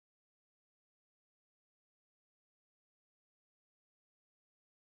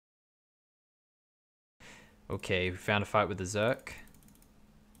Okay, we found a fight with the Zerk.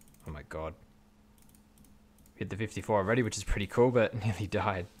 Oh my god. Hit the 54 already, which is pretty cool, but nearly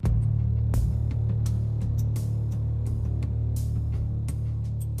died.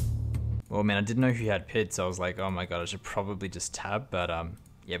 Well, man, I didn't know who had PID, so I was like, oh my god, I should probably just tab, but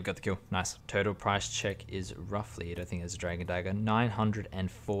yeah, we got the kill. Nice. Total price check is roughly, I don't think there's a Dragon Dagger,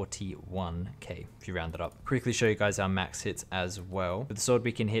 941k if you round it up. Quickly show you guys our max hits as well. With the sword,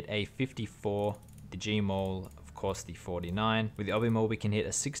 we can hit a 54, the G-Maul, of course, the 49. With the Obi-Maul, we can hit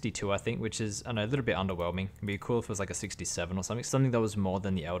a 62, I think, which is, I don't know, a little bit underwhelming. It'd be cool if it was like a 67 or something. Something that was more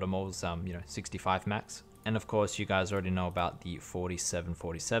than the Elder Maul's, 65 max. And of course, you guys already know about the 47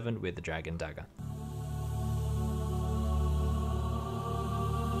 with the Dragon Dagger.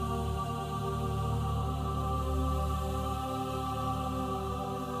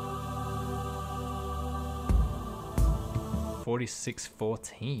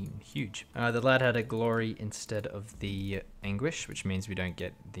 $46.14, huge. The lad had a glory instead of the anguish, which means we don't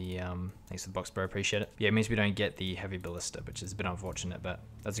get the thanks for the box, bro, appreciate it. Yeah, it means we don't get the heavy ballista, which is a bit unfortunate, but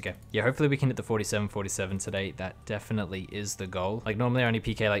that's okay. Yeah, hopefully we can hit the 47 today. That definitely is the goal. Like normally I only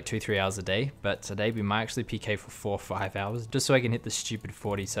PK like 2-3 hours a day, but today we might actually PK for 4 or 5 hours just so I can hit the stupid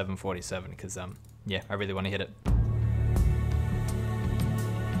 47 because yeah, I really want to hit it.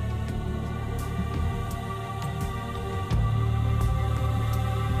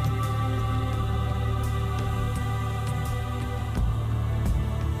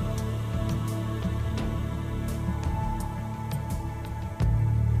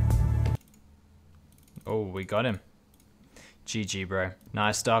 Oh, we got him. GG, bro.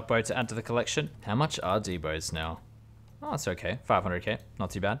 Nice dark bow to add to the collection. How much are D-bows now? Oh, it's okay. 500k.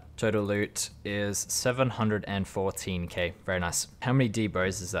 Not too bad. Total loot is 714k. Very nice. How many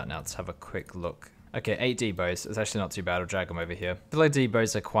D-bows is that now? Let's have a quick look. Okay, 8 D-bows. It's actually not too bad. I'll drag them over here. I feel like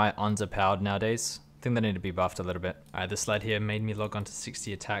D-bows are quite underpowered nowadays. I think they need to be buffed a little bit. Alright, this lad here made me log on to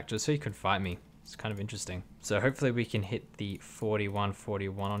 60 attack just so he could fight me. It's kind of interesting. So hopefully we can hit the 41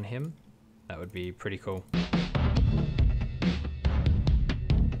 on him. That would be pretty cool.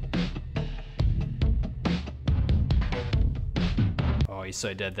 Oh, he's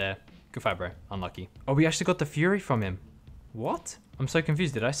so dead there. Good fight, bro. Unlucky. Oh, we actually got the Fury from him. What? I'm so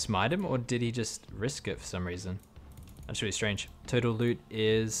confused. Did I smite him or did he just risk it for some reason? That's really strange. Total loot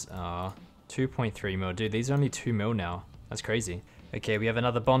is 2.3 mil. Dude, these are only 2 mil now. That's crazy. Okay, we have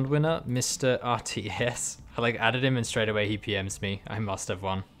another Bond winner, Mr. RTS. I like added him and straight away he PMs me. I must have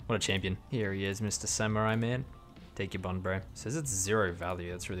won. What a champion. Here he is, Mr. Samurai Man. Take your Bond, bro. Says it's 0 value.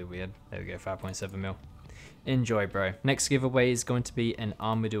 That's really weird. There we go, 5.7 mil. Enjoy, bro. Next giveaway is going to be an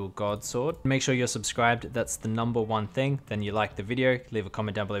ARMADYL GODSWORD. Make sure you're subscribed. That's the #1 thing. Then you like the video, leave a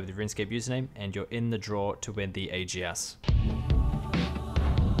comment down below with your RuneScape username, and you're in the draw to win the AGS.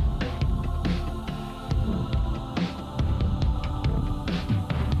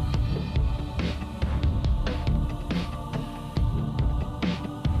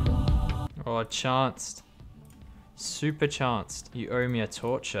 Oh, chanced. Super chanced. You owe me a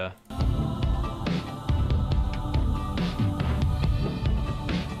torture.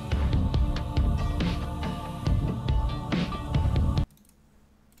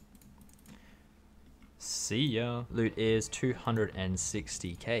 See ya. Loot is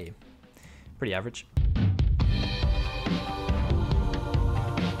 260k. Pretty average.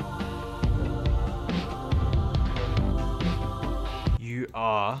 You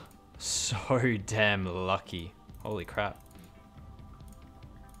are so damn lucky. Holy crap.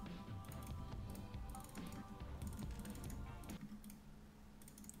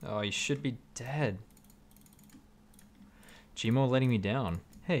 Oh, you should be dead. G-Maul letting me down.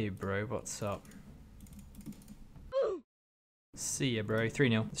 Hey bro, what's up? See ya, bro.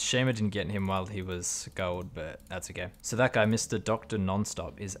 3-0. Shame I didn't get him while he was gold, but that's okay. So that guy, Mr. Dr.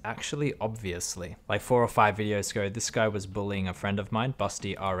 Nonstop, is actually obviously, like 4 or 5 videos ago, this guy was bullying a friend of mine,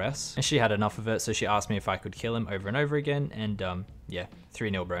 Busty RS, and she had enough of it, so she asked me if I could kill him over and over again, and yeah,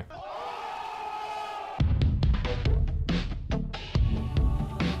 3-0, bro.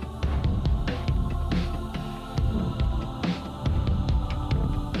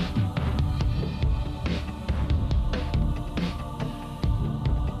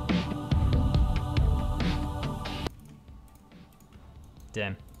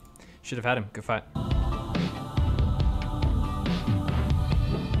 Damn. Should have had him. Good fight.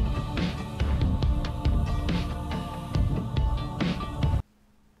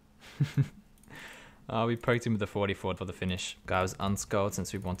 We poked him with the 44 for the finish. Guy was unskulled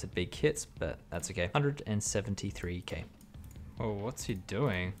since we wanted big hits, but that's okay. 173k. Oh, what's he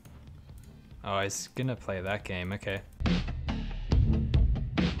doing? Oh, he's gonna play that game. Okay.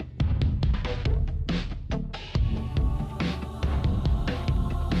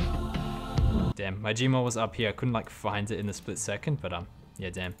 My Gmail was up here. I couldn't like find it in the split second, but yeah,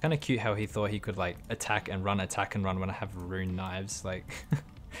 damn. Kind of cute how he thought he could like attack and run when I have rune knives. Like,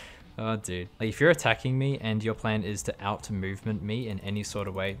 oh dude. Like if you're attacking me and your plan is to out movement me in any sort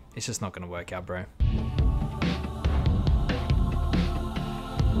of way, it's just not gonna work out, bro.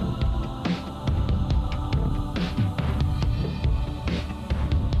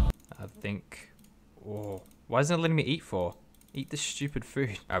 I think, oh, why isn't it letting me eat for? Eat this stupid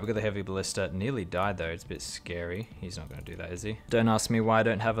food. Alright, we got the heavy ballista. Nearly died though. It's a bit scary. He's not gonna do that, is he? Don't ask me why I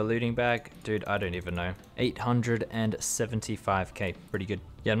don't have a looting bag. Dude, I don't even know. 875k. Pretty good.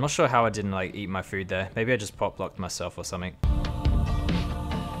 Yeah, I'm not sure how I didn't like eat my food there. Maybe I just pop blocked myself or something.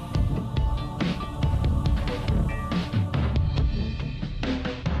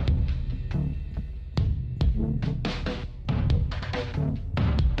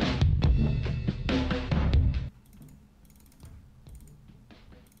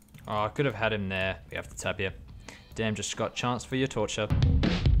 Oh, I could have had him there. We have to tab here. Damn, just got chance for your torture.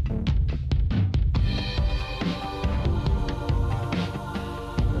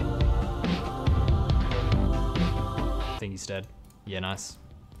 I think he's dead. Yeah, nice.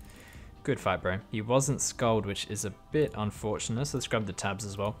 Good fight, bro. He wasn't skulled, which is a bit unfortunate. So let's grab the tabs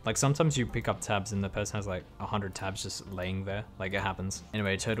as well. Like sometimes you pick up tabs and the person has like 100 tabs just laying there. Like it happens.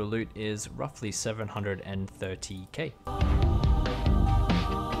 Anyway, total loot is roughly 730k.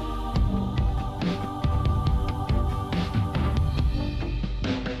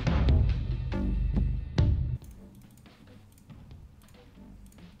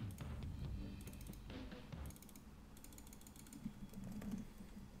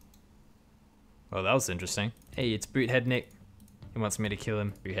 Well, that was interesting. Hey, it's Boothead Nick. He wants me to kill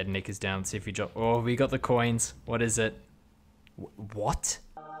him. Boothead Nick is down. Let's see if he drops. Oh, we got the coins. What is it? What?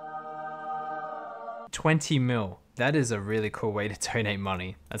 20 mil. That is a really cool way to donate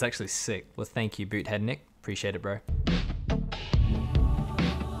money. That's actually sick. Well, thank you, Boothead Nick. Appreciate it, bro.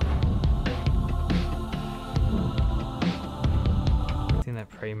 I think that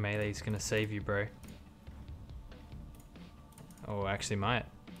prey melee is gonna save you, bro. Oh, actually might.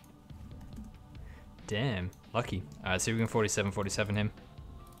 Damn, lucky. Alright, so we can 47 him.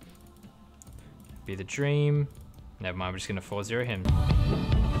 Be the dream. Never mind, we're just gonna 4-0 him.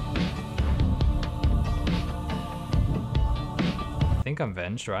 I think I'm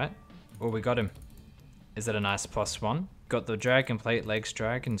venged, right? Oh, we got him. Is that a nice +1? Got the dragon plate, legs,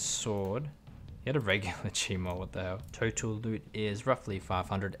 dragon sword. He had a regular Gmail, what the hell? Total loot is roughly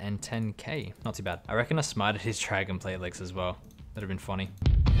 510k. Not too bad. I reckon I smited his dragon plate legs as well. That'd have been funny.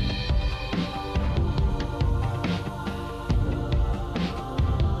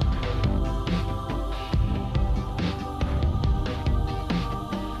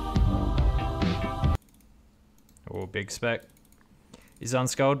 Oh, big spec. He's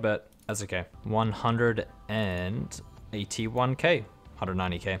unskulled, but that's okay. 181k.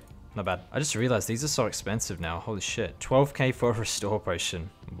 190k. Not bad. I just realized these are so expensive now. Holy shit. 12k for a restore potion.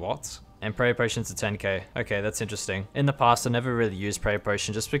 What? And prayer potions are 10k. Okay, that's interesting. In the past, I never really used prayer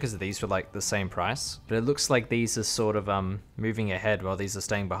potion just because these were like the same price. But it looks like these are sort of moving ahead while these are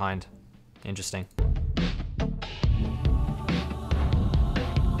staying behind. Interesting.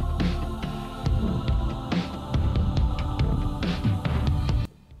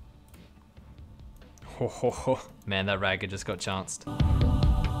 Oh, man, that Ragga just got chanced.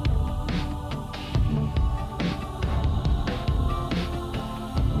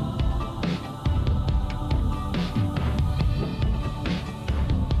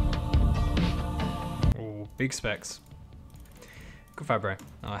 Oh, big specs. Good fight, bro.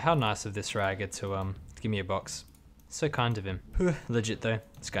 Oh, how nice of this Ragga to give me a box. So kind of him. Legit though,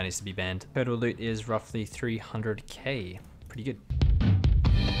 this guy needs to be banned. Total loot is roughly 300k. Pretty good.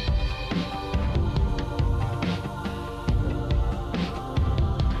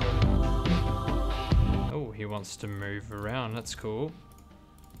 He wants to move around, that's cool.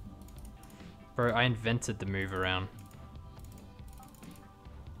 Bro, I invented the move around.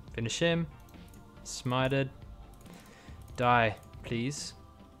 Finish him. Smited. Die, please.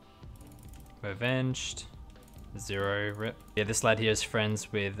 Avenged. 0 rip. Yeah, this lad here is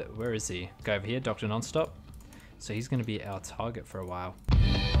friends with, where is he? Guy over here, Dr. Nonstop. So he's gonna be our target for a while.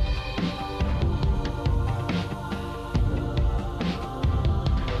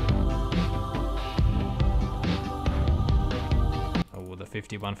 Oh, the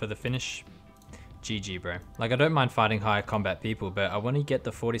 51 for the finish. GG, bro. Like, I don't mind fighting higher combat people, but I want to get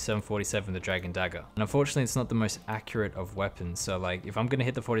the 47-47, the Dragon Dagger. And unfortunately, it's not the most accurate of weapons. So, like, if I'm going to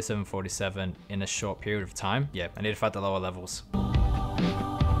hit the 47-47 in a short period of time, yeah, I need to fight the lower levels.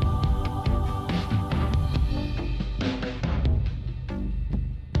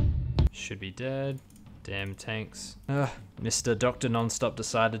 should be dead. Damn tanks. Mr. Dr. Nonstop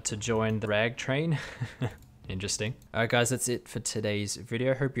decided to join the rag train. Interesting. Alright guys, that's it for today's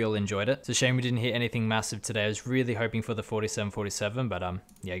video. Hope you all enjoyed it. It's a shame we didn't hit anything massive today. I was really hoping for the 47-47, but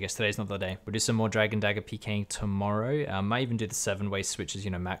yeah, I guess today's not the day. We'll do some more Dragon Dagger PKing tomorrow. Might even do the 7-way switches,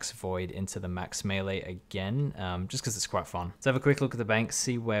 you know, max void into the max melee again, just because it's quite fun. Let's have a quick look at the bank,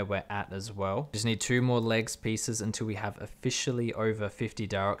 see where we're at as well. Just need 2 more legs pieces until we have officially over 50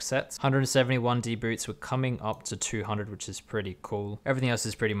 Darok sets. 171 D boots, we're coming up to 200, which is pretty cool. Everything else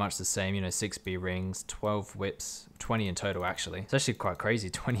is pretty much the same, you know, 6 B rings, 12 whips, 20 in total actually. It's actually quite crazy,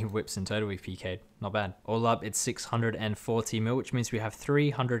 20 whips in total we've PK'd. Not bad. All up, it's 640 mil, which means we have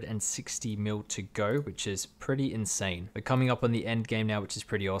 360 mil to go, which is pretty insane. We're coming up on the end game now, which is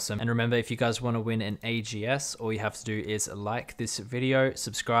pretty awesome. And remember, if you guys want to win an AGS, all you have to do is like this video,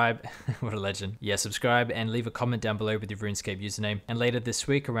 subscribe, what a legend. Yeah, subscribe and leave a comment down below with your RuneScape username. And later this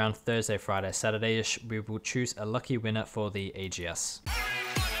week, around Thursday, Friday, Saturday-ish, we will choose a lucky winner for the AGS.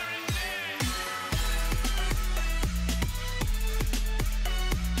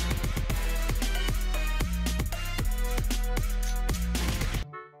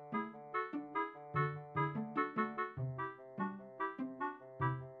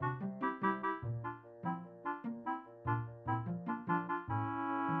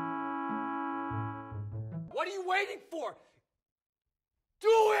 What are you waiting for? Do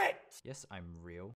it! Yes, I'm real.